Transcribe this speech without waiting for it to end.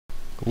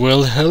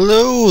Well,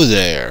 hello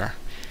there.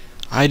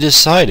 I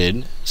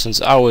decided, since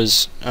I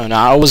was... no,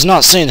 I was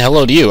not saying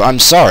hello to you. I'm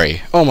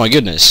sorry. Oh my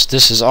goodness,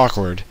 this is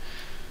awkward.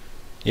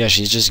 Yeah,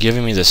 she's just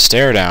giving me the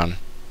stare down.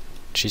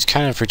 She's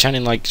kind of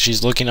pretending like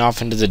she's looking off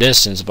into the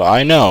distance, but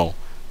I know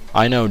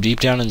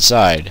deep down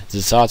inside,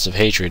 the thoughts of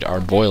hatred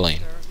are boiling.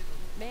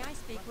 May I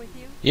speak with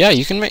you? Yeah,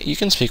 you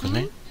can speak with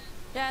me.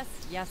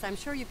 Yes, I'm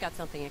sure you've got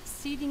something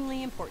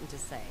exceedingly important to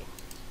say.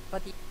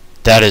 But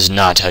That is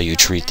not how you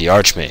treat the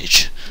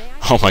Archmage.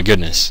 Oh my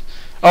goodness.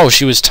 Oh,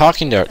 she was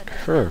talking to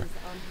her.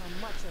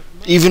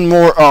 Even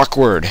more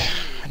awkward.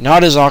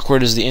 Not as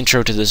awkward as the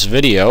intro to this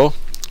video,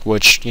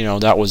 which, you know,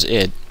 that was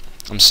it.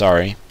 I'm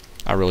sorry.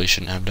 I really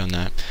shouldn't have done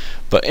that.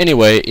 But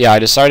anyway, yeah, I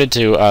decided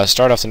to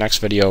start off the next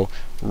video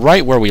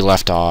right where we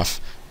left off,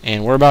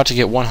 and we're about to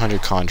get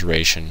 100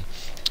 Conjuration.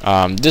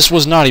 This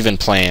was not even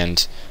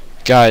planned.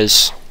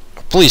 Guys,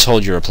 please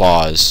hold your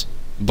applause.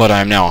 But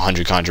I'm now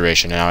 100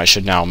 Conjuration, and I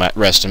should now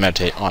rest and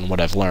meditate on what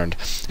I've learned.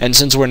 And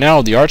since we're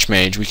now the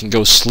Archmage, we can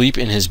go sleep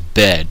in his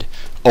bed.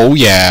 Oh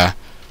yeah!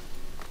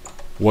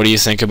 What do you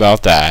think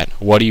about that?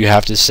 What do you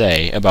have to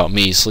say about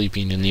me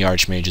sleeping in the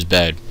Archmage's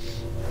bed?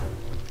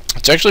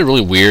 It's actually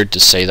really weird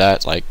to say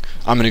that, like,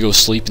 I'm gonna go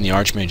sleep in the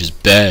Archmage's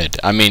bed.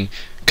 I mean,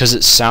 because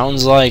it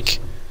sounds like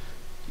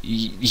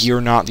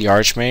you're not the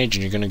Archmage,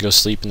 and you're gonna go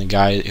sleep in the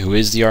guy who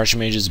is the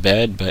Archmage's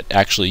bed, but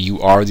actually you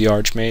are the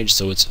Archmage,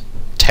 so it's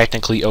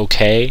technically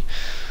okay.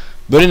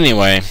 But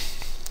anyway,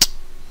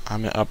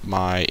 I'm gonna up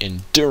my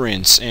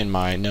endurance and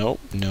my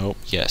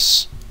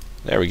yes,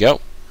 there we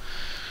go.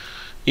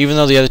 Even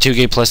though the other two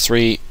gave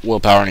 +3,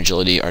 willpower and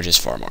agility are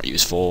just far more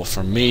useful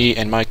for me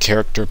and my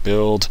character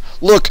build.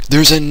 Look,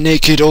 there's a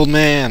naked old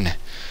man.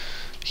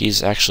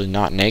 He's actually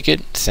not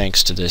naked,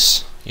 thanks to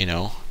this, you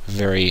know,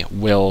 very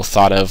well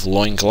thought of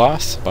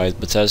loincloth by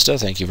Bethesda.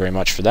 Thank you very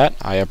much for that.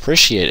 I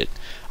appreciate it.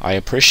 I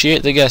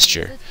appreciate the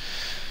gesture.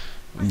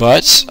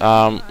 But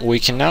we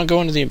can now go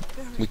into the...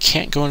 we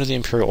can't go into the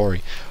Imperial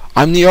Orrery.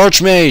 I'm the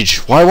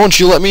Archmage! Why won't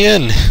you let me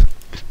in?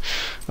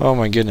 Oh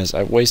my goodness,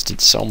 I've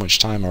wasted so much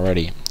time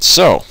already.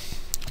 So,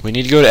 we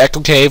need to go to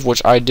Echo Cave,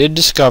 which I did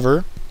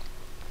discover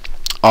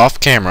off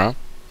camera.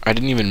 I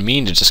didn't even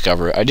mean to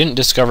discover it. I didn't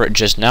discover it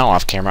just now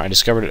off camera. I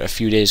discovered it a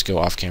few days ago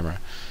off camera.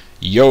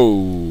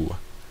 Yo!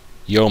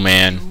 Yo,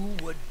 man.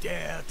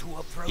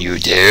 You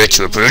dare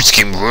to approach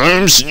King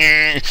Worms?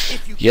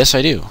 Yes,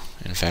 I do,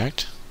 in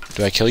fact.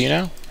 Do I kill you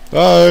now?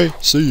 Bye.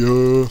 See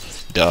ya.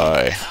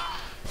 Die.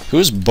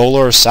 Who's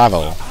Bolor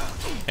Savile?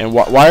 And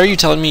why are you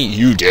telling me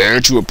you dare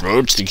to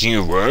approach the King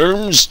of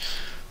Worms?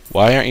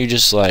 Why aren't you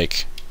just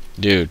like,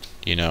 dude,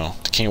 you know,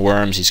 the King of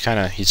Worms, he's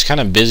kind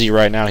of busy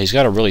right now. He's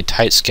got a really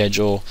tight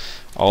schedule,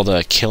 all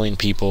the killing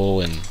people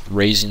and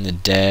raising the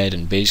dead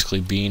and basically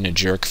being a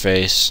jerk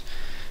face.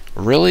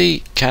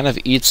 Really kind of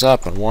eats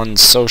up on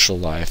one's social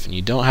life, and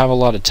you don't have a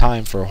lot of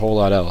time for a whole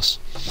lot else.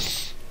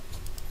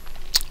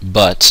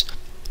 But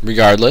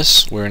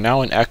regardless, we're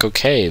now in Echo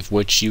Cave,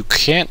 which you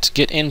can't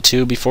get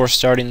into before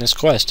starting this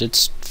quest.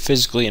 It's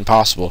physically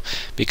impossible,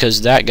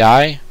 because that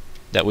guy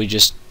that we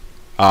just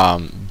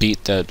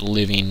beat the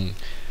living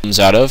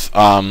out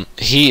of,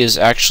 he is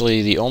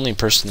actually the only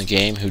person in the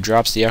game who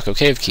drops the Echo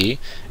Cave key,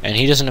 and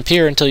he doesn't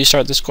appear until you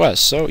start this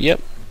quest. So,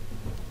 yep.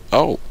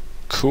 Oh,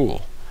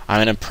 cool.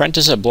 I'm an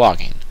apprentice at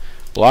blocking.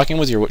 Blocking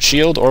with your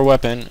shield or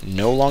weapon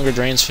no longer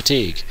drains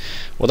fatigue.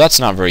 Well, that's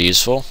not very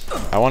useful.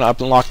 I want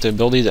to unlock the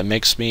ability that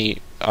makes me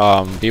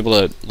be able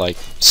to like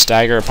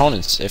stagger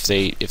opponents if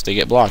they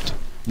get blocked.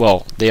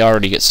 Well, they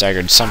already get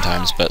staggered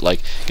sometimes, but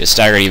like get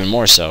staggered even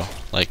more so,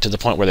 like to the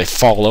point where they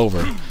fall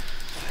over.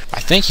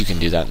 I think you can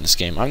do that in this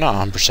game. I'm not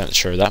 100%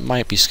 sure. That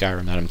might be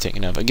Skyrim that I'm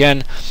thinking of.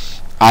 Again,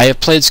 I have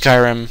played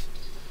Skyrim,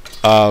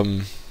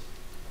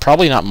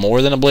 probably not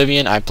more than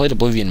Oblivion. I played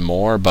Oblivion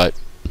more, but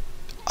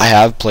I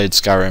have played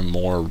Skyrim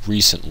more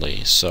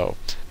recently, so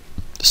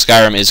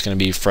Skyrim is going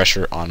to be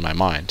fresher on my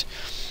mind.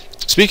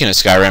 Speaking of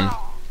Skyrim,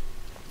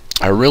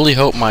 I really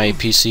hope my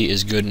PC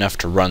is good enough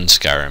to run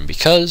Skyrim,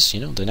 because, you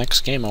know, the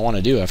next game I want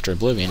to do after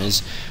Oblivion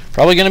is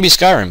probably going to be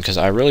Skyrim, because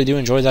I really do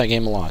enjoy that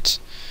game a lot.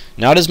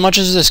 Not as much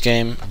as this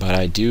game, but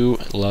I do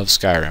love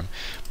Skyrim.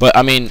 But,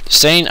 I mean,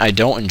 saying I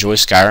don't enjoy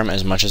Skyrim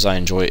as much as I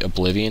enjoy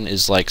Oblivion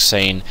is like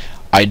saying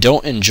I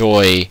don't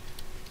enjoy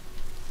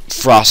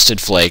Frosted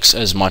Flakes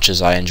as much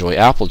as I enjoy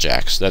Apple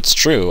Jacks. That's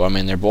true. I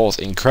mean, they're both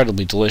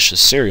incredibly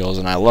delicious cereals,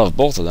 and I love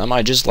both of them.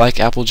 I just like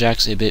Apple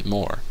Jacks a bit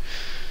more.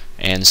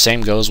 And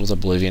same goes with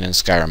Oblivion and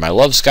Skyrim. I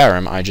love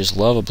Skyrim, I just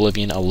love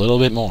Oblivion a little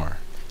bit more,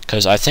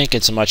 because I think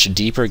it's a much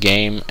deeper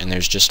game, and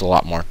there's just a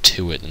lot more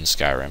to it than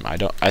Skyrim.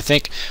 I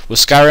think with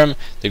Skyrim,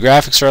 the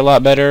graphics are a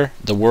lot better,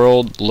 the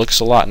world looks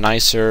a lot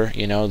nicer,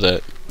 you know,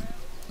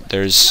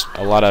 there's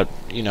a lot of,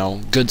 you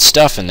know, good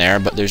stuff in there,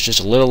 but there's just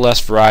a little less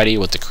variety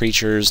with the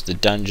creatures, the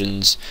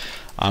dungeons.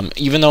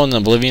 Even though in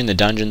Oblivion the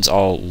dungeons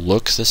all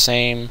look the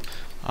same,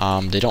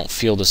 they don't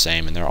feel the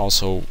same, and they're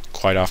also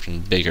quite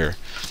often bigger.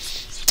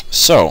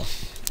 So,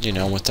 you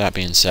know, with that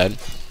being said,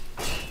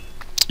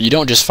 you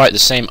don't just fight the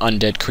same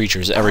undead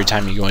creatures every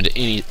time you go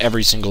into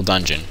every single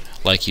dungeon.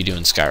 like you do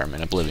in Skyrim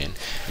and Oblivion.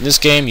 In this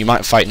game, you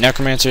might fight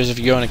necromancers if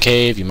you go in a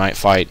cave, you might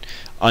fight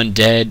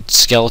undead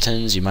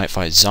skeletons, you might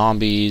fight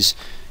zombies,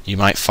 you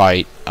might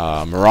fight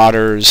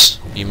marauders,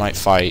 you might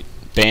fight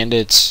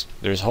bandits.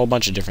 There's a whole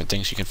bunch of different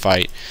things you can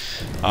fight.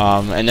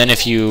 And then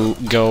if you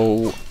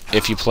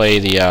play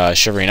the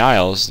Shivering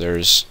Isles,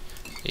 there's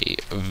a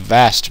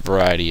vast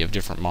variety of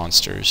different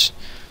monsters.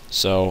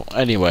 So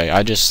anyway,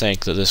 I just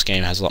think that this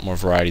game has a lot more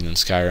variety than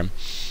Skyrim.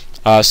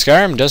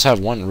 Skyrim does have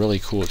one really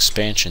cool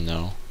expansion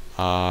though.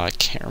 I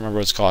can't remember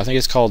what it's called. I think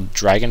it's called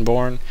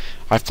Dragonborn.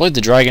 I've played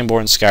the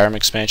Dragonborn Skyrim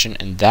expansion,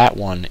 and that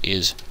one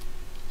is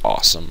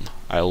awesome.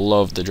 I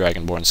love the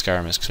Dragonborn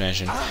Skyrim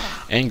expansion.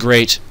 And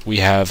great, we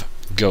have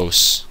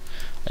ghosts.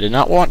 I did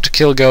not want to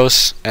kill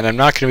ghosts, and I'm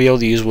not going to be able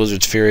to use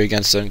Wizard's Fury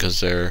against them because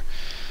they're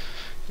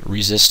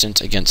resistant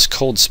against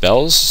cold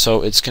spells,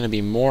 so it's going to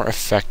be more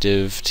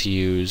effective to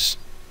use...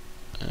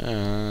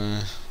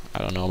 I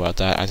don't know about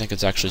that. I think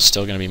it's actually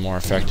still going to be more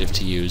effective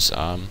to use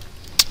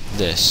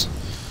this.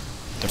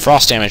 The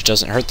frost damage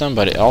doesn't hurt them,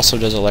 but it also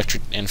does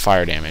electric and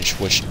fire damage,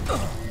 which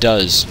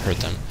does hurt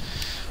them.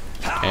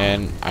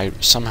 And I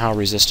somehow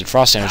resisted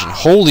frost damage, and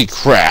holy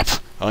crap!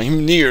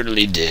 I'm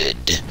nearly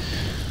dead.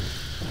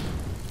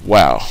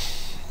 Wow.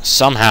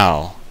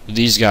 Somehow,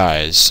 these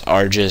guys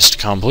are just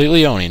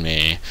completely owning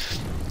me.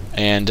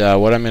 And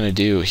what I'm going to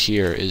do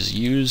here is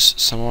use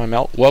some of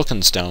my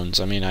Welkin Stones.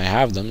 I mean, I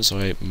have them, so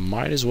I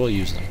might as well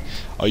use them.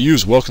 I'll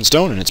use Welkin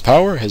Stone, and its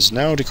power has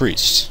now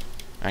decreased.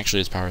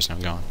 Actually, its power is now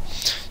gone.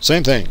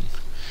 Same thing.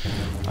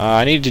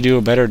 I need to do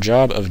a better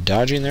job of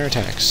dodging their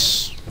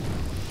attacks.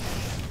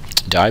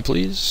 Die,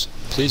 please.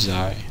 Please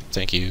die.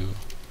 Thank you.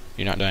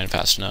 You're not dying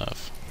fast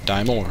enough.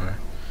 Die more.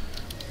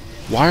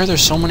 Why are there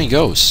so many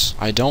ghosts?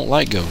 I don't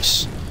like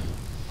ghosts.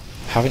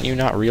 Haven't you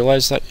not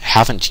realized that?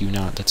 Haven't you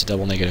not? That's a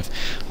double negative.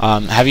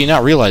 Have you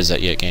not realized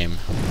that yet, game?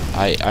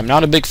 I'm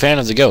not a big fan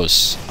of the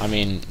ghosts. I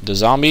mean, the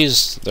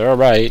zombies, they're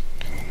alright.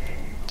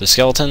 The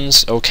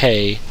skeletons,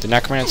 okay. The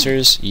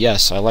necromancers,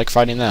 yes, I like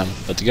fighting them.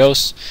 But the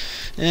ghosts,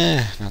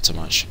 not so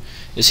much.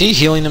 Is he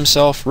healing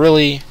himself?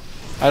 Really?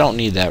 I don't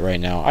need that right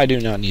now. I do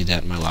not need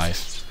that in my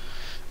life.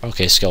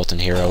 Okay, skeleton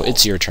hero,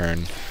 it's your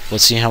turn.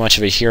 Let's see how much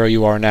of a hero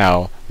you are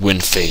now when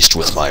faced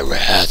with my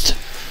wrath.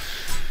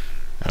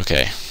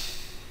 Okay.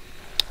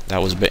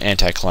 That was a bit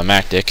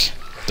anticlimactic.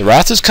 The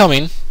wrath is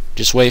coming.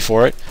 Just wait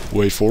for it.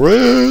 Wait for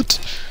it!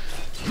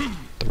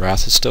 The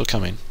wrath is still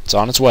coming. It's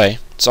on its way.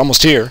 It's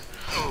almost here.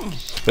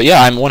 But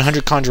yeah, I'm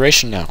 100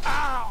 conjuration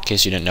now, in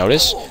case you didn't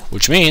notice.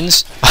 Which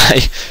means,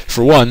 I,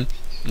 for one,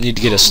 need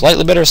to get a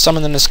slightly better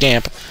summon than the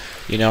Scamp.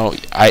 You know,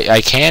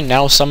 I can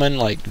now summon,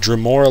 like,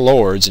 Dremora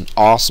Lords and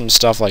awesome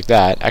stuff like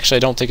that. Actually, I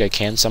don't think I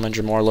can summon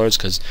Dremora Lords,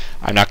 because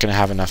I'm not going to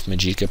have enough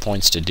Magicka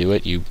points to do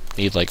it. You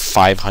need, like,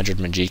 500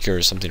 Magicka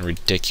or something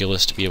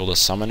ridiculous to be able to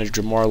summon a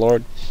Dremora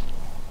Lord.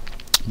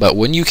 But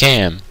when you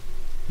can,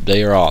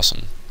 they are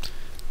awesome.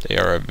 They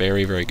are a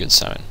very, very good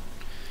summon.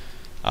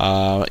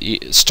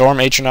 Storm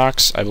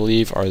Atronachs, I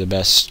believe, are the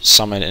best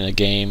summon in a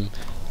game.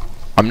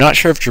 I'm not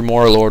sure if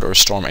Dremora Lord or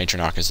Storm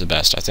Atronach is the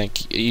best. I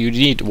think you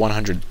need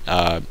 100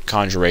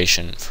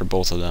 conjuration for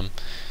both of them.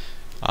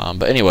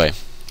 But anyway,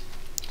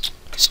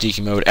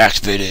 sneaky mode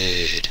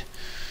activated.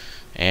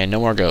 And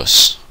no more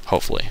ghosts,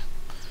 hopefully.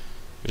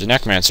 There's a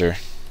necromancer.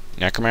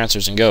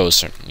 Necromancers and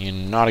ghosts are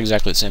not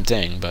exactly the same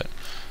thing, but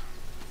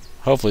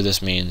hopefully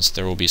this means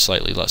there will be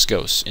slightly less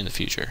ghosts in the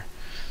future.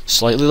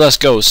 Slightly less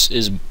ghosts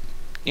is,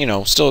 you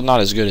know, still not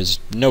as good as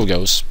no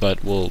ghosts,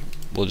 but we'll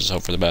just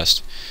hope for the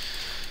best.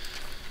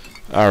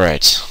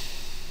 Alright.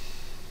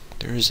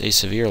 There is a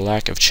severe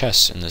lack of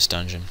chests in this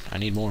dungeon. I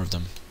need more of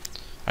them.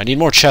 I need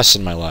more chests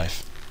in my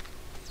life.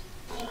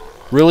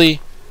 Really?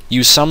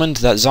 You summoned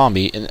that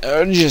zombie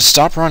and just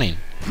stop running.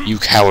 You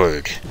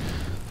coward.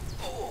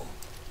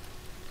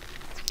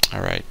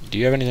 Alright. Do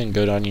you have anything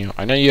good on you?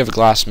 I know you have a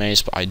glass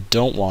mace, but I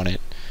don't want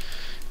it.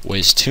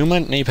 Weighs too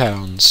many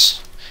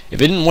pounds.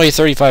 If it didn't weigh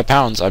 35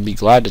 pounds, I'd be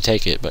glad to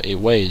take it, but it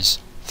weighs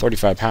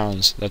 35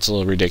 pounds. That's a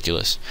little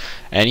ridiculous.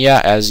 And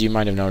yeah, as you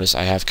might have noticed,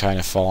 I have kind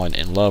of fallen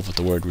in love with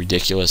the word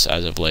ridiculous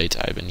as of late.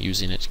 I've been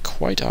using it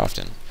quite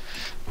often.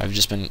 I've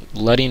just been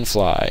letting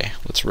fly.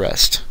 Let's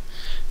rest.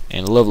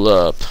 And level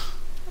up.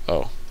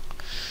 Oh.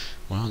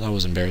 Well, that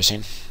was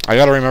embarrassing. I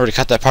gotta remember to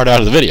cut that part out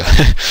of the video.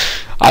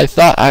 I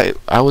thought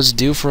I was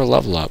due for a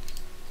level up.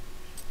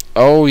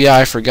 Oh yeah,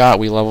 I forgot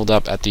we leveled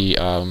up at the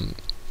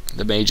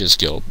Mages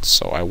Guild,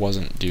 so I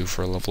wasn't due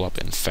for a level up,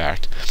 in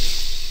fact.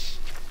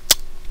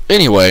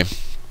 Anyway,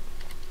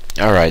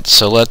 alright,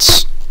 so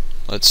let's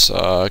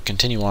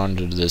continue on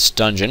to this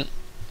dungeon,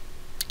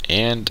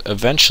 and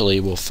eventually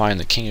we'll find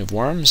the King of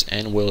Worms,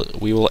 and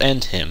we will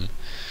end him.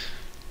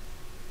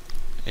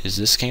 Is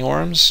this King of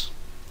Worms?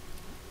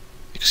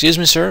 Excuse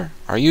me, sir?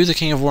 Are you the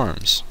King of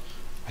Worms?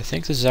 I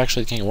think this is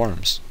actually the King of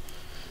Worms.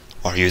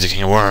 Are you the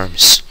King of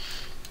Worms?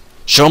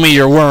 Show me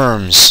your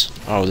worms!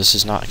 Oh, this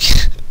is not...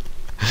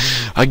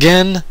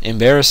 Again?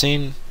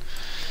 Embarrassing.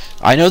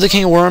 I know the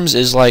King of Worms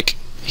is like...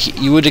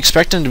 you would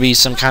expect him to be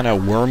some kind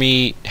of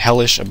wormy,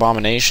 hellish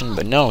abomination,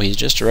 but no, he's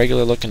just a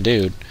regular looking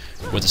dude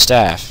with a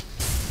staff.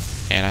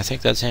 And I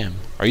think that's him.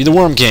 Are you the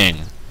Worm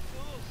King?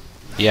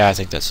 Yeah, I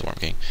think that's the Worm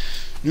King.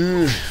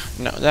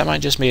 No, that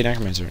might just be an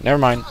necromancer. Never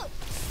mind.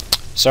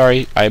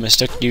 Sorry, I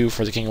mistook you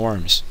for the King of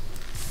Worms.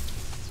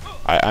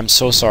 I'm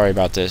so sorry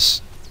about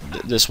this.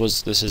 This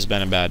has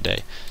been a bad day.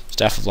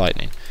 Staff of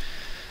Lightning.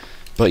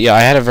 But yeah,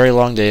 I had a very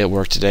long day at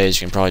work today, as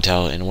you can probably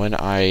tell. And when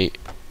I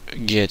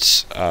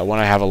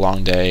have a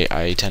long day,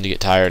 I tend to get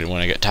tired. And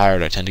when I get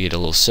tired, I tend to get a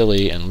little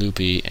silly and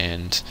loopy,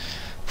 and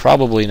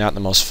probably not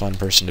the most fun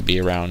person to be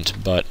around.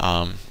 But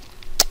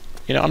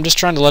you know, I'm just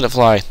trying to let it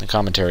fly, the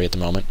commentary at the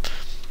moment,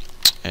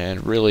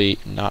 and really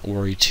not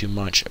worry too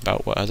much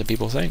about what other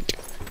people think.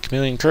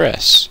 Chameleon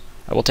Caress.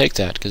 I will take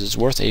that, because it's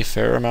worth a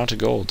fair amount of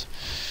gold.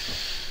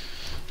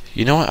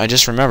 You know what? I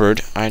just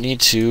remembered. I need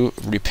to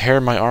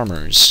repair my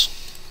armors,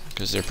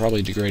 because they're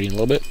probably degrading a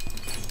little bit.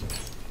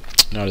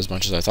 Not as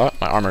much as I thought.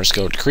 My armor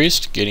skill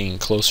decreased, getting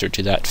closer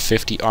to that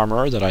 50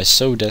 armor that I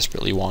so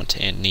desperately want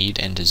and need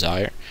and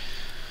desire.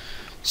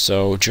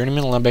 So,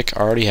 Journeyman Alembic,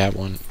 I already have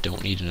one.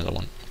 Don't need another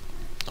one.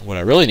 What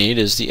I really need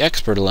is the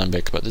Expert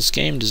Alembic, but this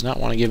game does not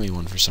want to give me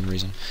one for some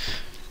reason.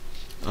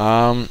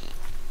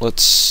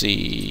 Let's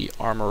see.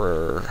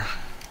 Armorer.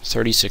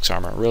 36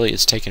 armor. Really,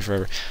 it's taking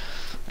forever.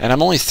 And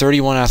I'm only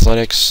 31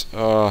 athletics.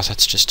 Oh,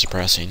 that's just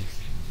depressing.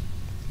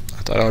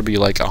 I thought I would be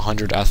like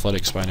 100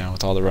 athletics by now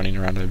with all the running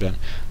around I've done.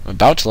 I'm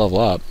about to level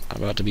up.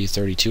 I'm about to be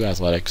 32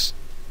 athletics.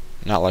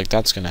 Not like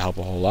that's going to help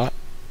a whole lot.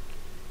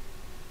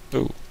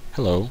 Ooh,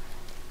 hello.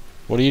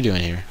 What are you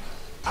doing here?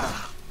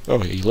 Oh,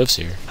 he lives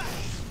here.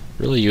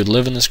 Really, you'd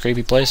live in this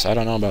creepy place? I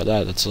don't know about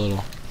that. That's a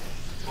little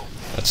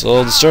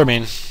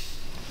disturbing.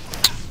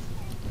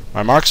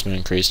 My marksman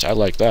increased. I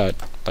like that.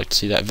 I'd like to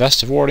see that.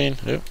 Vest of Warding.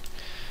 Yep.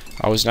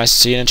 Always nice to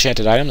see an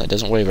enchanted item that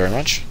doesn't weigh very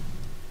much.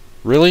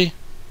 Really?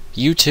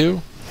 You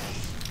too?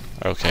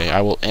 Okay, I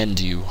will end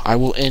you. I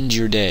will end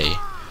your day.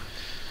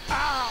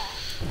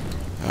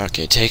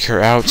 Okay, take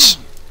her out.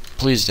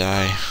 Please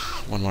die.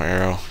 One more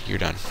arrow. You're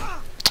done.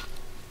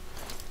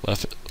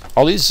 Left.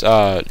 All these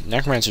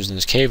necromancers in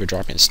this cave are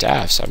dropping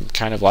staffs. I'm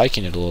kind of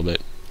liking it a little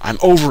bit. I'm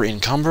over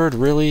encumbered?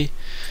 Really?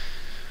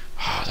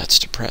 Oh, that's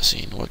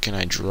depressing. What can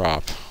I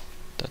drop?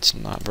 That's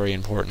not very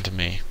important to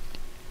me.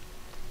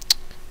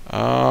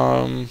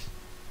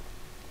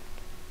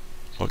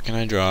 What can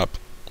I drop?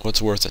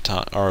 What's worth a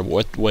ton? Or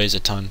what weighs a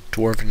ton?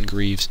 Dwarven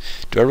Greaves.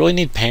 Do I really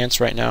need pants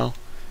right now?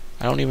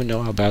 I don't even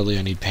know how badly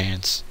I need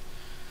pants.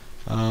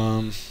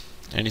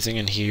 Anything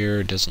in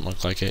here? Doesn't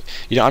look like it.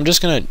 You know, I'm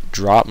just gonna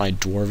drop my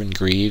Dwarven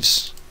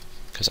Greaves,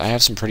 because I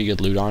have some pretty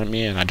good loot on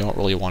me, and I don't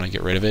really want to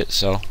get rid of it,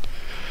 so...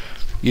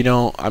 You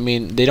know, I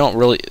mean,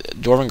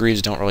 Dwarven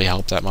Greaves don't really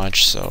help that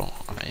much, so...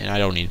 And I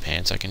don't need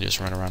pants, I can just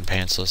run around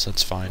pantsless,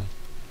 that's fine.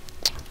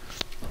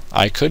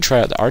 I could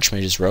try out the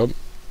Archmage's robe.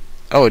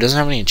 Oh, it doesn't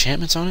have any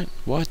enchantments on it?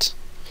 What?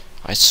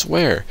 I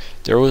swear,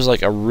 there was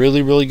like a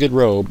really, really good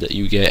robe that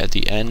you get at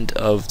the end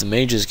of the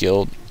Mage's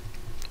Guild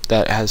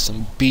that has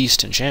some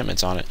beast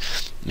enchantments on it.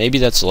 Maybe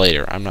that's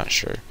later, I'm not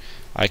sure.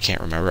 I can't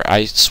remember.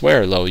 I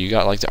swear, though, you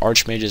got like the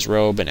Archmage's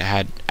robe and it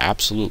had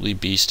absolutely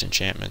beast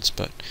enchantments,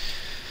 but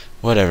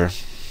whatever.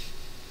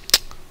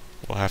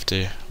 We'll have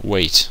to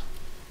wait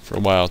for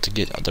a while to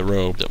get the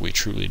robe that we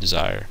truly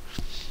desire.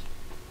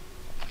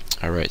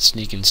 Alright,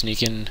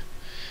 sneaking.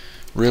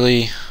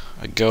 Really?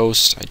 A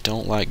ghost? I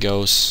don't like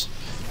ghosts.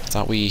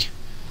 Thought we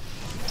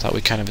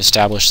kind of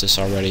established this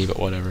already, but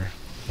whatever.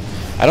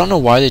 I don't know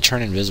why they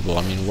turn invisible.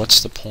 I mean,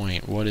 what's the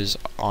point? What is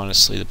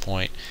honestly the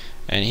point?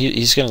 And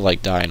he's gonna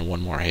like die in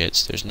one more hit.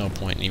 So there's no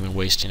point in even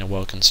wasting a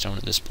Welkin Stone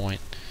at this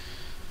point.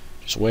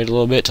 Just wait a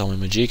little bit till my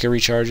Magicka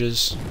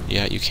recharges.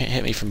 Yeah, you can't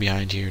hit me from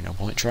behind here. No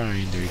point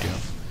trying. There you go.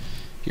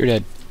 You're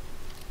dead.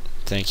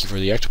 Thank you for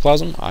the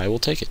ectoplasm. I will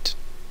take it.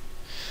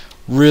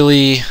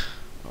 Really?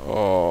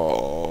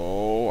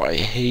 Oh, I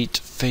hate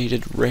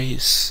Fated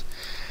Race.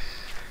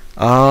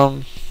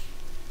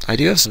 I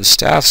do have some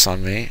staffs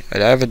on me. I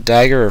have a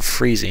Dagger of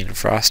Freezing,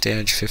 Frost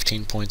damage,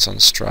 15 points on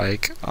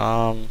strike.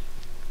 I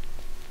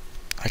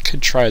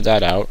could try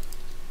that out,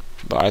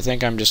 but I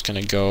think I'm just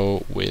gonna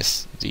go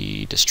with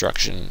the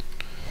Destruction.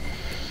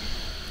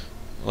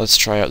 Let's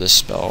try out this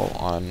spell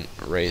on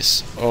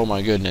Wraith. Oh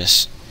my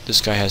goodness,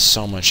 this guy has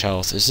so much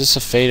health. Is this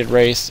a Fated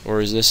Wraith,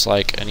 or is this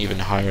like an even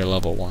higher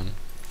level one?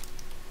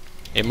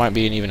 It might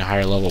be an even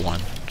higher level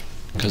one,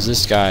 because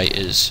this guy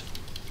is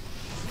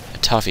a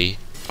toughie.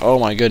 Oh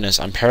my goodness,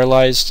 I'm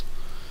paralyzed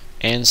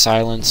and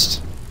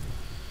silenced.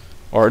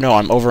 Or no,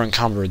 I'm over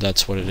encumbered,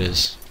 that's what it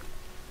is.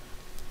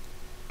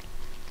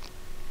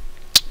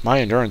 My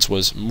endurance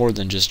was more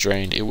than just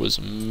drained, it was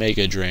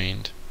mega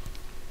drained.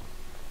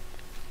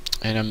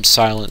 And I'm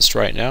silenced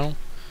right now.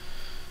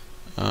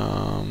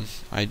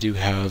 I do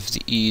have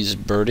the Ease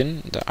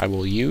Burden that I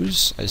will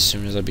use as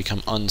soon as I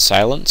become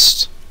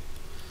unsilenced.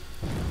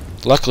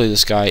 Luckily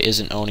this guy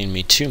isn't owning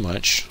me too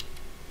much.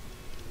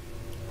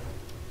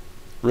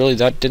 Really,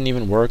 that didn't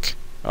even work?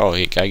 Oh,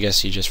 I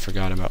guess he just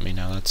forgot about me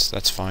now.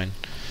 That's fine.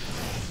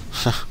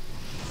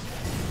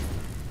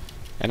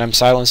 And I'm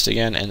silenced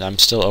again, and I'm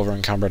still over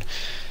encumbered.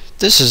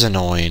 This is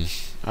annoying.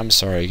 I'm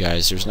sorry,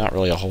 guys. There's not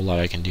really a whole lot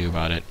I can do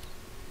about it.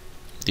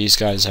 these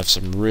guys have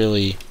some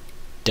really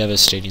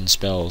devastating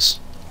spells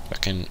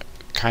that can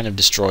kind of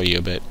destroy you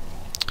a bit.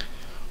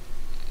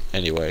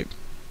 Anyway,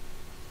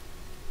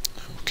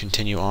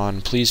 continue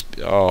on. Please.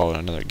 Oh,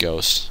 another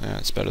ghost. Yeah,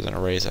 it's better than a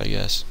wraith, I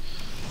guess.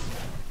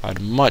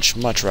 I'd much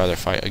rather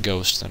fight a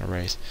ghost than a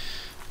wraith.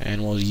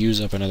 And we'll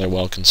use up another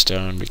Welkin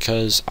Stone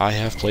because I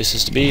have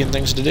places to be and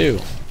things to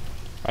do.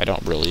 I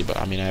don't really, but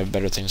I mean I have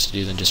better things to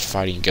do than just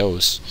fighting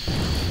ghosts.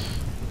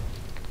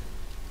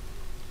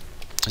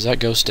 Is that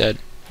ghost dead?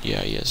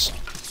 Yeah, he is.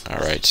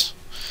 Alright.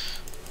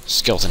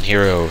 Skeleton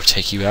Hero,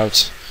 take you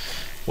out.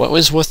 What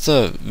was with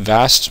the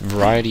vast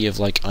variety of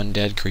like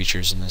undead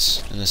creatures in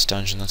this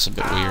dungeon? That's a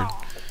bit weird.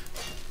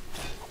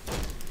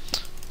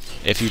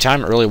 If you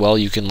time it really well,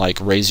 you can like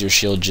raise your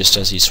shield just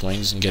as he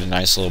swings and get a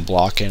nice little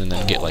block in, and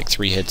then get like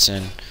 3 hits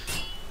in.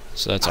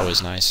 So that's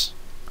always nice.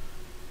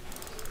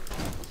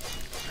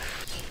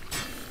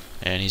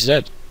 And he's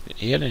dead.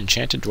 He had an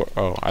enchanted dwarf.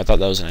 Oh, I thought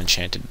that was an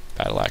enchanted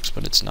battle axe,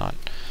 but it's not.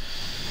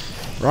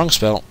 Wrong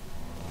spell.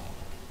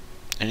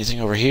 Anything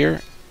over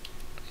here?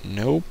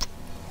 Nope.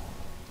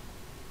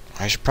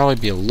 I should probably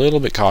be a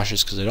little bit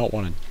cautious because I don't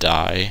want to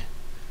die.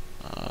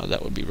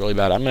 That would be really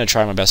bad. I'm going to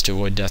try my best to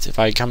avoid death. If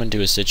I come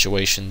into a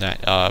situation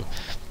that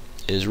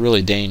is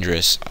really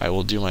dangerous, I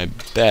will do my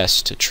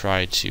best to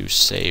try to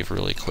save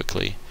really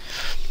quickly.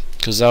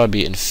 Because that would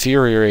be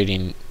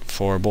infuriating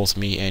for both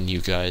me and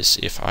you guys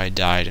if I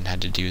died and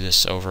had to do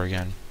this over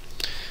again.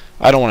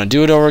 I don't want to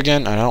do it over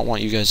again. I don't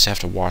want you guys to have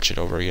to watch it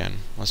over again.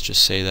 Let's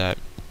just say that.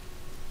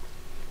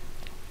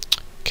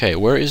 Okay,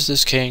 where is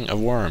this king of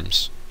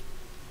worms?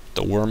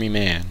 The wormy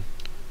man.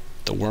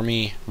 The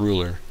wormy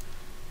ruler.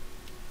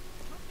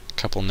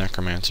 Couple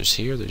necromancers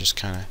here. They're just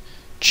kind of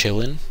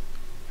chilling.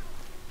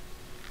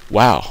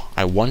 Wow,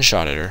 I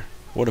one-shotted her.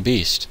 What a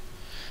beast.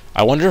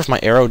 I wonder if my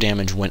arrow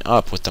damage went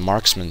up with the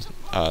marksman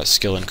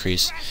skill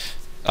increase.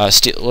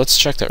 Let's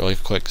check that really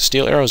quick.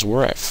 Steel arrows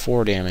were at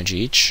 4 damage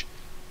each,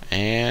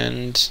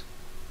 and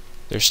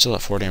they're still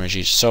at 4 damage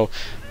each. So,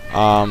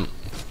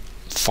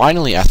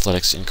 finally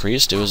athletics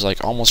increased. It was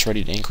like almost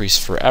ready to increase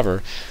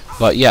forever.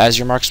 But yeah, as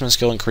your marksman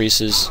skill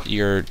increases,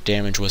 your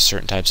damage with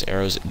certain types of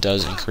arrows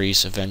does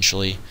increase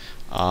eventually.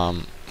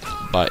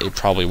 But it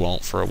probably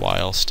won't for a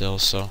while still.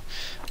 So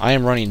I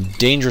am running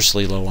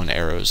dangerously low on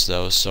arrows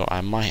though, so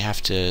I might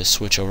have to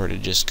switch over to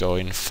just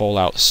going full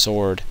out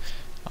sword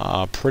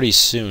pretty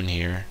soon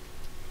here.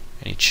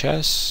 Any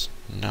chests?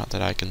 Not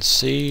that I can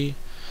see.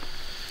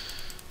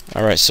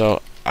 Alright,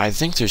 so I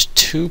think there's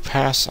 2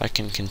 paths I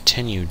can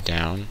continue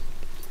down.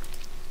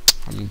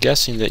 I'm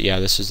guessing that, yeah,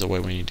 this is the way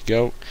we need to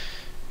go.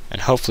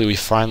 And hopefully we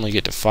finally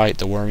get to fight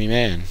the wormy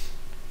man.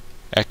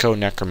 Echo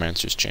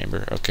Necromancer's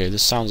Chamber. Okay,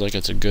 this sounds like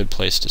it's a good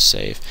place to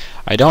save.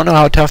 I don't know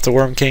how tough the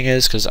Worm King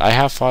is, because I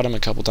have fought him a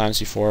couple times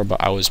before, but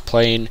I was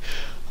playing,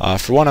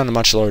 for one, on a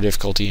much lower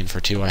difficulty, and for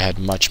 2, I had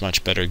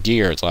much better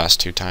gear the last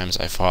 2 times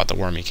I fought the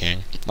Wormy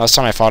King. Last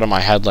time I fought him, I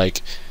had,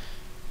 like,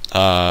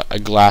 a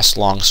glass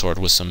longsword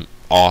with some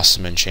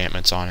awesome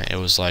enchantments on it. It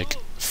was, like,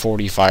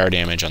 40 fire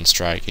damage on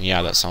strike, and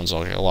yeah, that sounds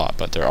like a lot,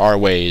 but there are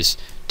ways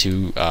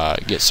to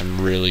get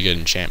some really good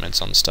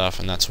enchantments on stuff,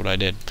 and that's what I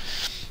did.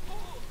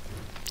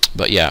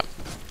 But yeah,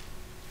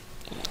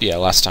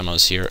 last time I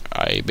was here,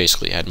 I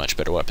basically had much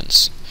better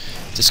weapons.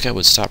 This guy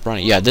would stop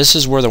running. Yeah, this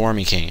is where the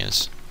Wormy King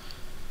is.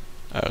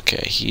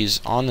 Okay,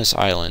 he's on this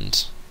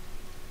island.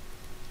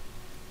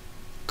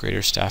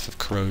 Greater Staff of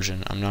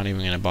Corrosion. I'm not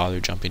even going to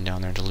bother jumping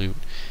down there to loot.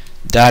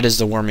 That is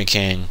the Wormy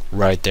King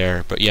right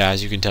there. But yeah,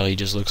 as you can tell, he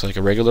just looks like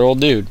a regular old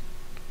dude.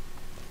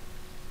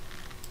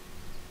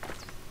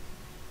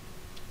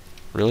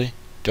 Really?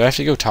 Do I have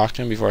to go talk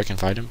to him before I can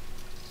fight him?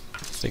 I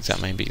think that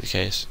might be the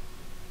case.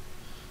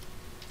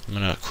 I'm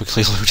gonna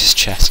quickly loot his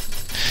chest.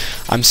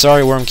 I'm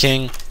sorry, Worm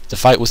King. The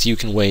fight with you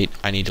can wait.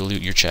 I need to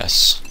loot your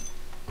chests.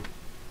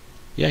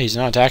 Yeah, he's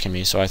not attacking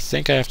me, so I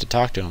think I have to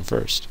talk to him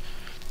first.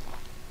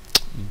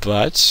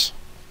 But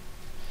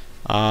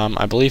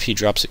I believe he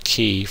drops a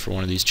key for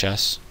one of these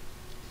chests.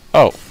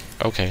 Oh,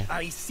 okay.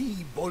 I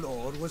see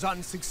Bolor was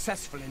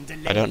unsuccessful in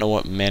delaying. I don't know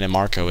what Mana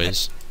Marco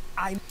is.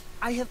 I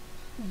have,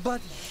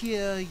 but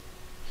here.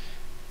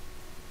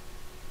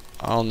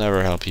 I'll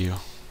never help you.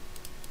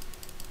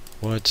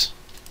 What?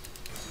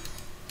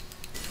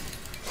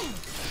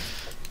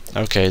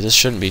 Okay, this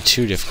shouldn't be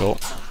too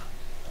difficult.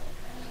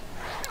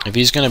 If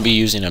he's going to be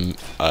using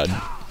a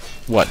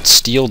what,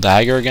 steel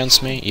dagger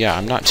against me? Yeah,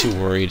 I'm not too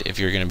worried if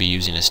you're going to be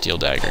using a steel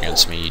dagger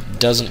against me. It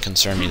doesn't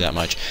concern me that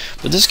much.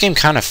 But this game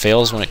kind of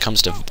fails when it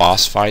comes to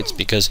boss fights,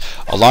 because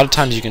a lot of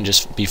times you can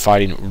just be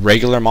fighting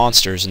regular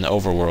monsters in the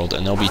overworld,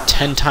 and they'll be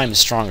 10 times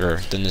stronger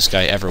than this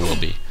guy ever will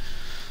be.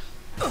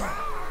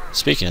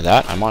 Speaking of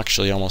that, I'm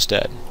actually almost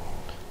dead.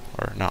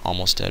 Or not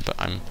almost dead, but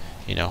I'm,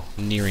 you know,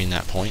 nearing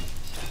that point.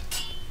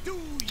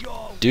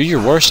 Do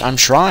your worst. I'm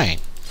trying.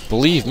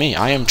 Believe me,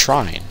 I am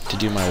trying to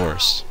do my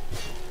worst.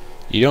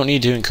 You don't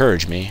need to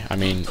encourage me. I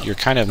mean, you're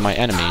kind of my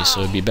enemy,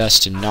 so it'd be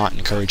best to not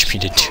encourage me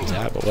to do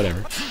that, but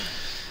whatever.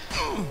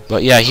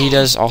 But yeah, he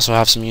does also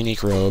have some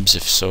unique robes,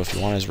 if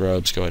you want his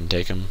robes, go ahead and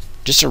take them.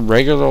 Just a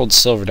regular old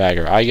silver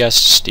dagger. I guess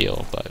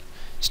steel, but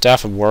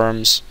Staff of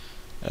Worms.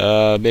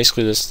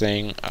 Basically this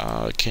thing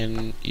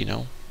can, you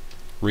know,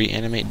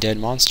 reanimate dead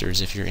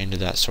monsters if you're into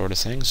that sort of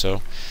thing.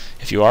 So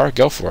if you are,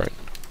 go for it.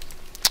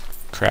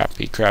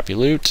 Crappy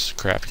loot.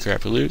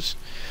 Crappy loot.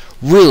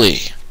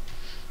 Really?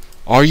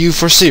 Are you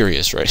for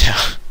serious right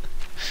now?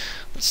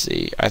 Let's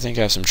see. I think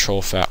I have some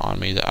troll fat on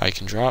me that I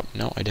can drop.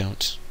 No, I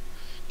don't.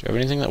 Do I have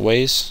anything that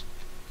weighs?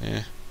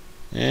 Just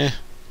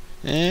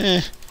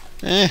eat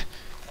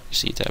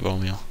that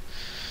bone meal.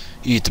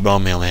 Eat the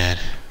bone meal, man.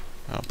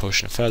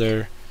 Potion of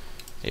feather.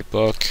 A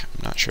book.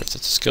 I'm not sure if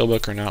that's a skill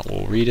book or not.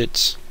 We'll read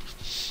it.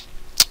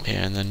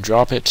 And then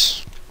drop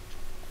it.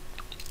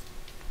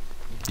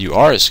 You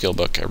are a skill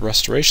book. A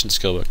restoration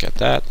skill book at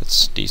that.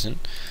 That's decent.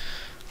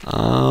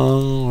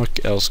 What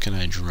else can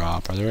I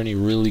drop? Are there any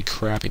really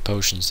crappy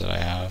potions that I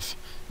have?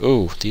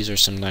 Oh, these are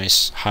some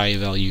nice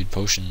high-valued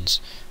potions.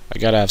 I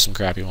gotta have some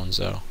crappy ones,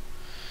 though.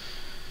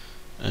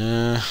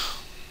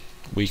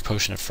 Weak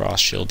potion of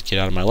frost shield. Get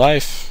out of my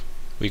life.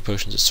 Weak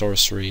potions of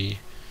sorcery.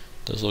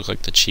 Those look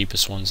like the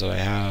cheapest ones that I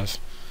have.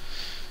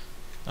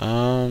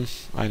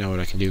 I know what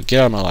I can do. Get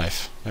out of my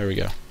life. There we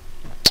go.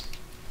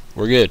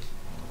 We're good.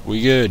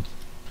 We good.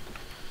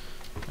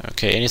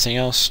 Okay, anything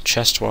else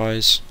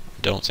chest-wise?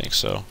 Don't think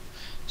so.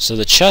 So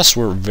the chests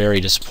were very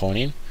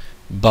disappointing,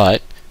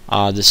 but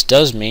this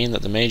does mean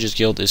that the Mages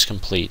Guild is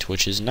complete,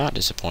 which is not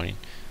disappointing.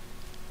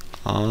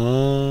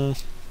 Not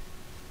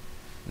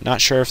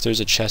sure if there's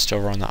a chest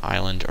over on the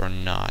island or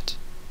not.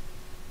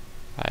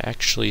 I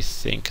actually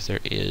think there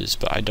is,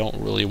 but I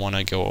don't really want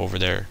to go over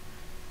there.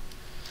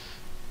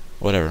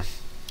 Whatever.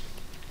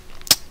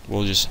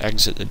 We'll just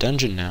exit the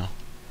dungeon now.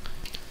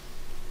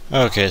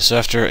 Okay, so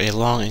after a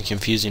long and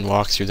confusing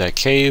walk through that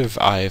cave,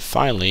 I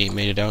finally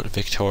made it out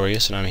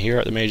victorious, and I'm here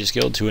at the Mages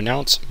Guild to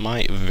announce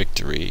my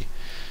victory.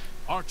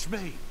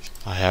 Archmage,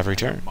 I have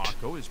returned.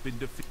 Marco has been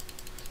defeated.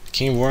 The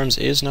King of Worms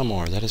is no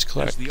more. That is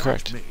correct.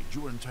 Archmage,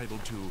 you are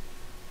entitled to.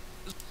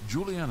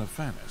 Juliana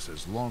Famis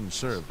has long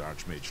served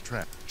Archmage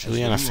Trap.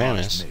 Juliana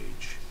Famis?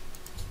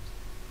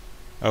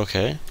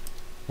 Okay.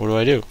 What do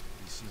I do?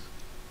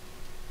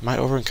 Am I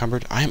over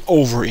encumbered? I am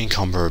over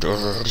encumbered.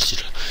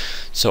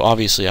 So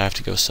obviously I have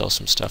to go sell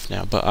some stuff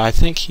now. But I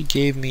think he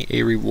gave me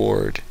a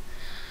reward.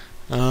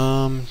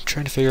 Trying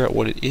to figure out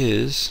what it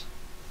is.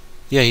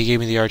 Yeah, he gave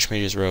me the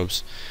Archmage's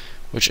robes.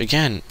 Which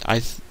again,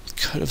 I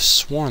could have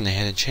sworn they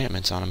had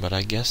enchantments on them, but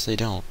I guess they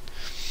don't.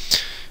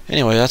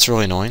 Anyway, that's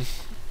really annoying.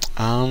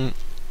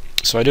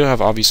 So I do have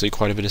obviously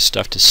quite a bit of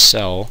stuff to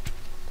sell.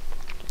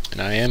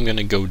 And I am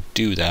gonna go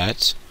do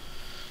that.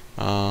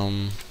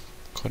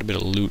 Quite a bit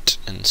of loot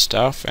and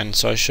stuff, and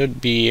so I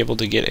should be able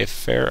to get a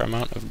fair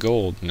amount of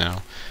gold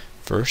now.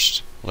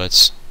 First,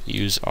 let's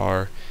use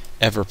our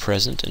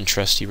ever-present and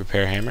trusty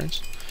repair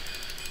hammers.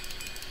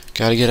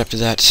 Gotta get up to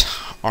that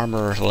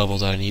armor level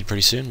that I need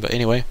pretty soon, but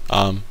anyway,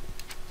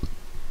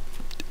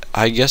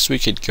 I guess we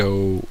could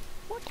go...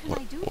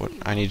 What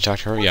I need to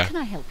talk to her? Yeah. Can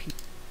I help you?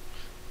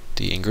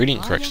 The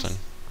ingredient correction.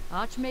 Yes.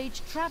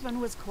 Archmage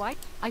Traven was quite...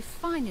 I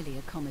finally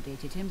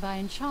accommodated him by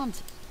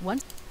enchant.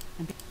 Once...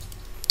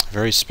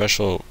 Very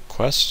special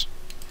quest.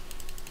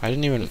 I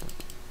didn't even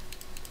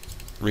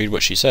read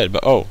what she said,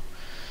 but oh,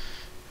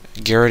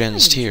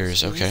 Garridan's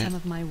Tears. Okay. Some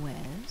of my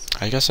wares.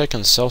 I guess I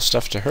can sell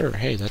stuff to her.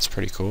 Hey, that's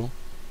pretty cool.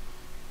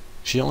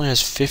 She only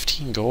has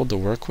 15 gold to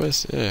work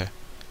with. Ugh,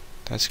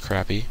 that's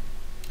crappy.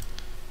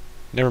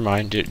 Never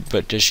mind.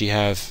 But does she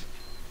have?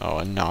 Oh,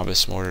 a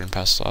novice mortar and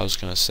pestle. I was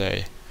gonna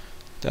say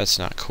that's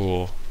not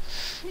cool.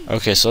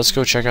 Okay, so let's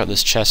go check out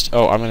this chest.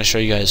 Oh, I'm gonna show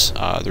you guys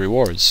the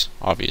rewards.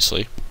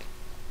 Obviously.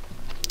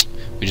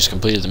 We just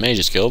completed the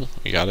Mages Guild.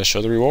 We gotta show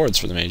the rewards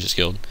for the Mages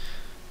Guild.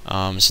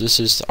 So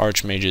this is the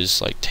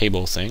Archmage's like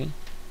table thing.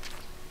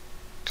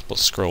 A couple of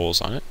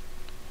scrolls on it.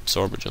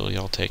 Absorb agility,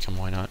 I'll take them,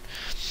 why not?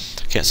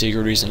 Can't see a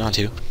good reason not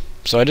to.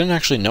 So I didn't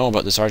actually know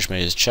about this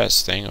Archmage's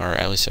chest thing, or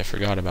at least I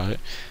forgot about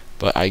it.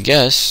 But I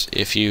guess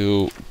if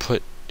you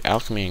put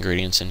alchemy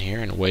ingredients in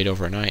here and wait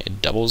overnight,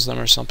 it doubles them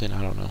or something,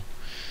 I don't know.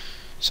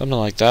 Something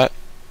like that.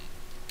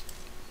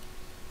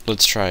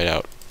 Let's try it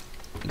out.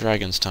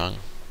 Dragon's Tongue.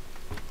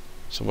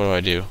 So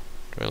what do?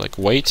 Do I like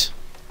wait?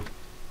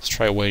 Let's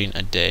try waiting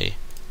a day.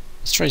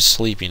 Let's try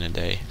sleeping a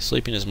day.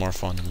 Sleeping is more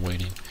fun than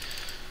waiting.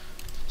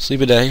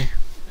 Sleep a day,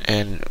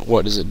 and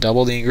what, does it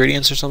double the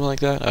ingredients or something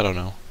like that? I don't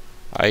know.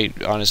 I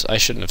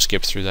shouldn't have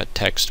skipped through that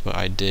text, but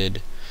I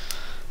did.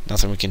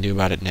 Nothing we can do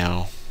about it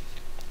now.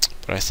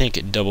 But I think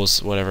it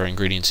doubles whatever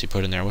ingredients you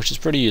put in there, which is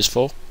pretty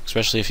useful,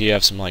 especially if you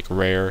have some like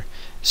rare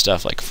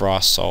stuff like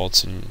frost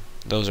salts, and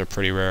those are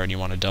pretty rare and you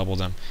want to double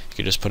them. You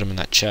could just put them in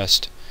that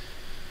chest.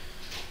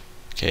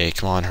 Okay,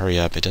 come on, hurry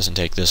up. It doesn't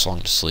take this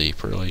long to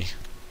sleep, really.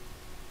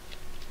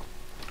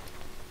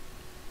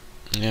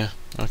 Yeah,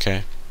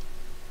 okay.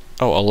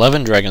 Oh,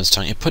 11 Dragon's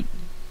Tongue. It put...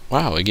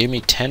 Wow, it gave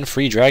me 10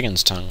 free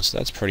Dragon's Tongues.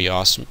 That's pretty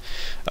awesome.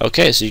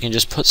 Okay, so you can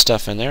just put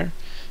stuff in there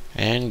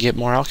and get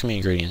more alchemy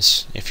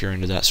ingredients if you're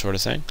into that sort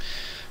of thing.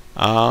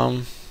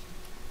 Song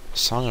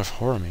of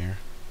Horomir.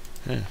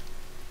 Yeah.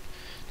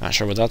 Not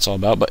sure what that's all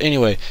about, but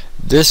anyway,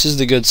 this is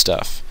the good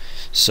stuff.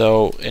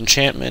 So,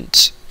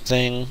 enchantment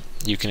thing.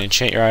 You can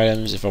enchant your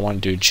items. If I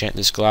wanted to enchant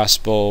this glass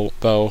bow,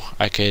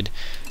 I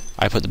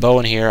put the bow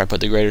in here, I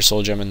put the greater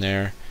soul gem in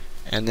there,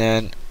 and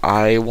then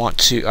I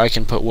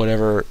can put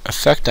whatever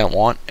effect I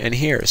want in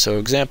here. So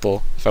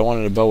example, if I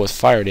wanted a bow with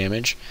fire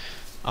damage,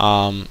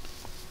 and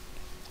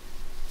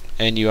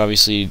you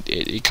obviously,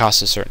 it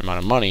costs a certain amount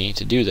of money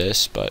to do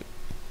this, but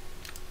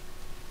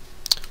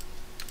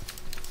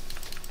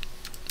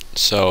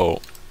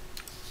so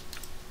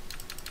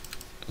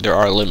there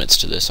are limits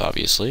to this,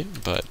 obviously,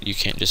 but you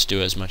can't just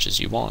do as much as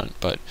you want.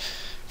 But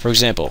for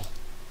example,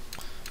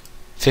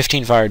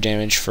 15 fire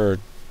damage for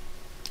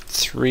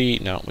 3,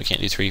 no, we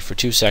can't do 3, for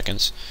 2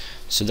 seconds,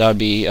 so that would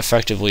be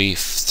effectively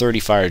 30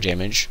 fire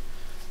damage,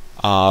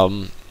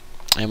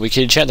 and we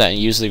could enchant that and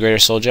use the greater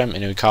soul gem,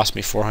 and it would cost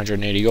me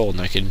 480 gold,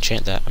 and I could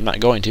enchant that. I'm not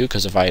going to,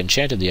 because if I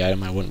enchanted the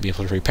item I wouldn't be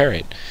able to repair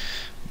it.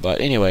 But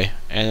anyway,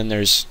 and then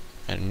there's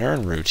a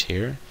Nern root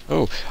here.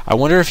 Oh, I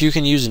wonder if you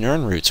can use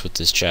Nern roots with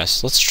this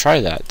chest. Let's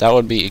try that. That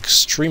would be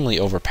extremely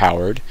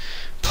overpowered,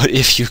 but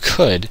if you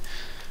could,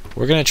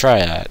 we're gonna try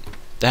that.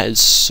 That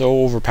is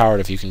so overpowered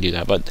if you can do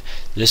that. But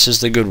this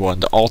is the good one,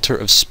 the altar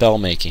of spell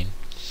making.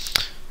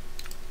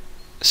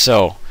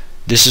 So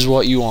this is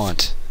what you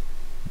want: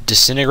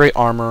 disintegrate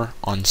armor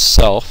on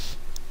self,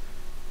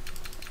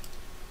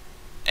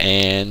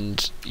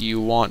 and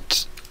you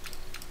want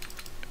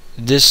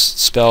this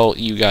spell.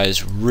 You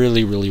guys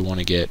really want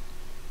to get.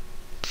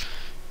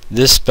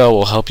 This spell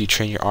will help you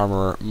train your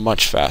armor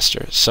much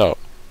faster. So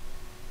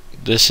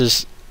this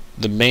is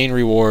the main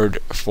reward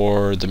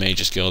for the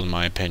Mage's Guild, in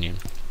my opinion.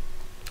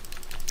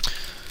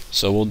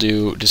 So we'll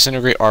do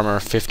disintegrate armor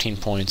 15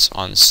 points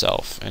on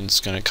self, and it's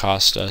going to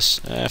cost us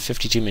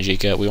 52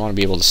 magicka. We want to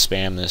be able to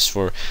spam this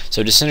for,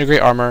 so disintegrate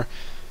armor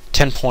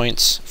 10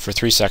 points for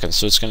 3 seconds.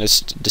 So it's going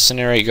to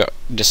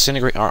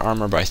disintegrate our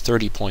armor by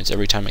 30 points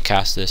every time it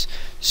casts this.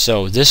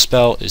 So this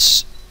spell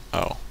is,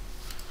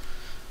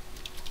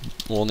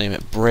 we'll name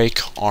it Break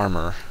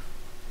Armor.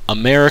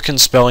 American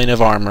spelling of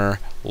armor,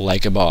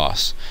 like a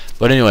boss.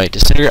 But anyway,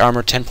 disintegrate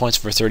armor 10 points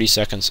for 30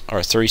 seconds,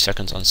 or 30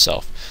 seconds on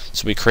self.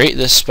 So we create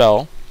this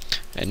spell,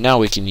 and now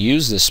we can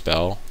use this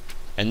spell,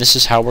 and this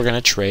is how we're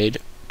going to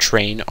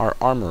train our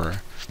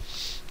armorer.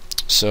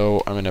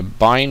 So I'm going to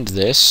bind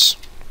this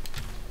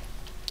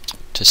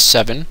to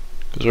 7,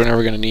 because we're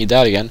never going to need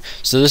that again.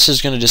 So this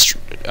is going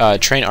to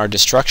train our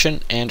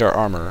destruction and our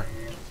armor.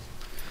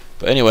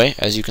 But anyway,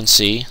 as you can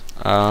see,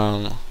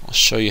 I'll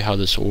show you how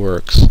this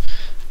works.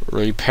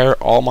 Repair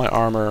all my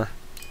armor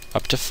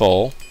up to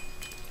full,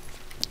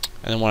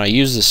 and then when I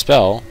use the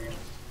spell,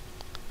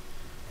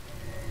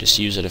 just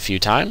use it a few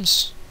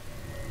times,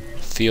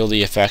 feel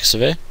the effects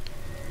of it,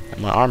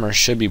 and my armor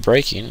should be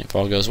breaking if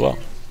all goes well.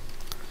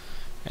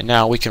 And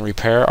now we can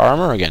repair our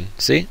armor again.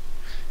 See?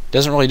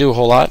 Doesn't really do a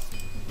whole lot.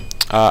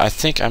 I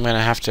think I'm going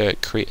to have to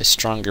create a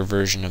stronger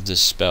version of this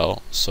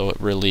spell so it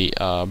really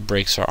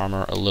breaks our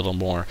armor a little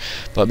more.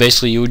 But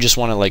basically you would just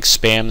want to like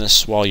spam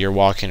this while you're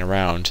walking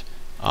around.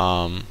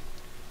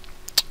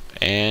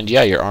 And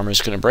yeah, your armor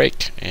is going to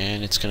break,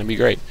 and it's going to be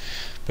great.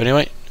 But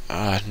anyway,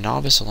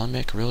 novice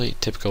Olympic, really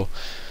typical.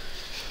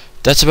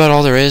 That's about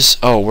all there is.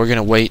 Oh, we're going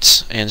to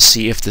wait and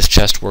see if this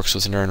chest works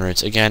with Nern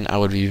roots. Again, I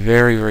would be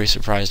very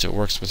surprised if it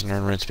works with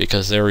Nern roots,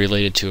 because they're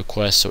related to a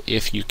quest. So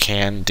if you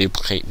can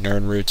duplicate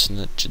Nern roots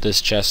in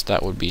this chest,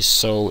 that would be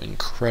so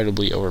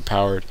incredibly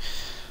overpowered.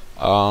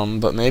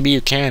 But maybe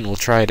you can. We'll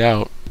try it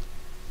out.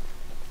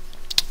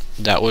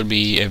 That would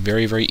be a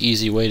very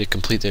easy way to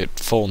complete the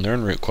full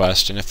Nern root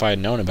quest, and if I had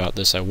known about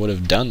this, I would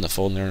have done the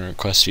full Nern root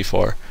quest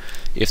before,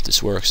 if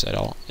this works at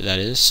all, that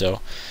is.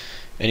 So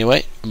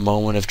anyway,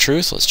 moment of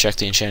truth. Let's check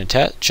the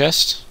enchanted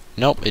chest.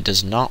 Nope, it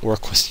does not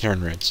work with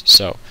Nern roots.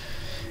 So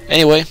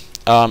anyway,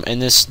 and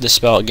this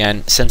spell,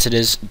 again, since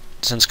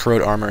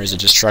corrode armor is a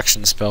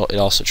destruction spell, it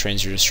also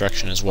trains your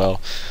destruction as well.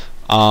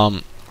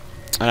 And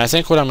I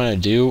think what I'm going to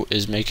do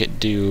is make it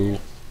do,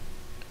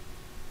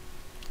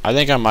 I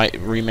think I might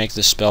remake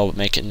this spell, but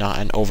make it not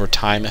an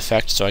overtime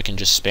effect, so I can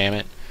just spam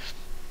it,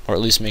 or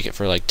at least make it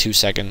for like 2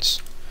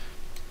 seconds.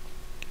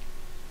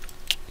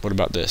 What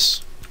about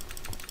this?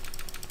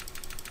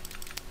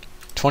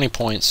 20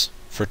 points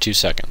for 2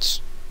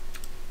 seconds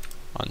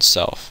on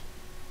self.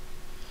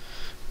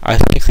 I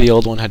think the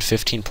old one had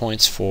 15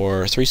 points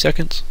for 3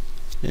 seconds.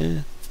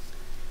 Yeah.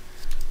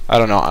 I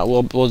don't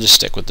know. We'll just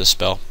stick with this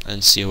spell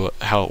and see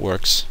how it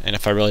works. And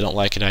if I really don't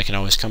like it, I can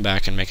always come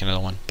back and make another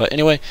one. But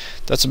anyway,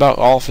 that's about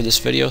all for this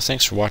video.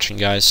 Thanks for watching,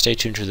 guys. Stay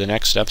tuned to the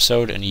next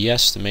episode. And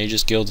yes, the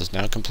Mage's Guild is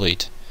now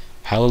complete.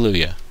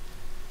 Hallelujah.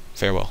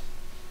 Farewell.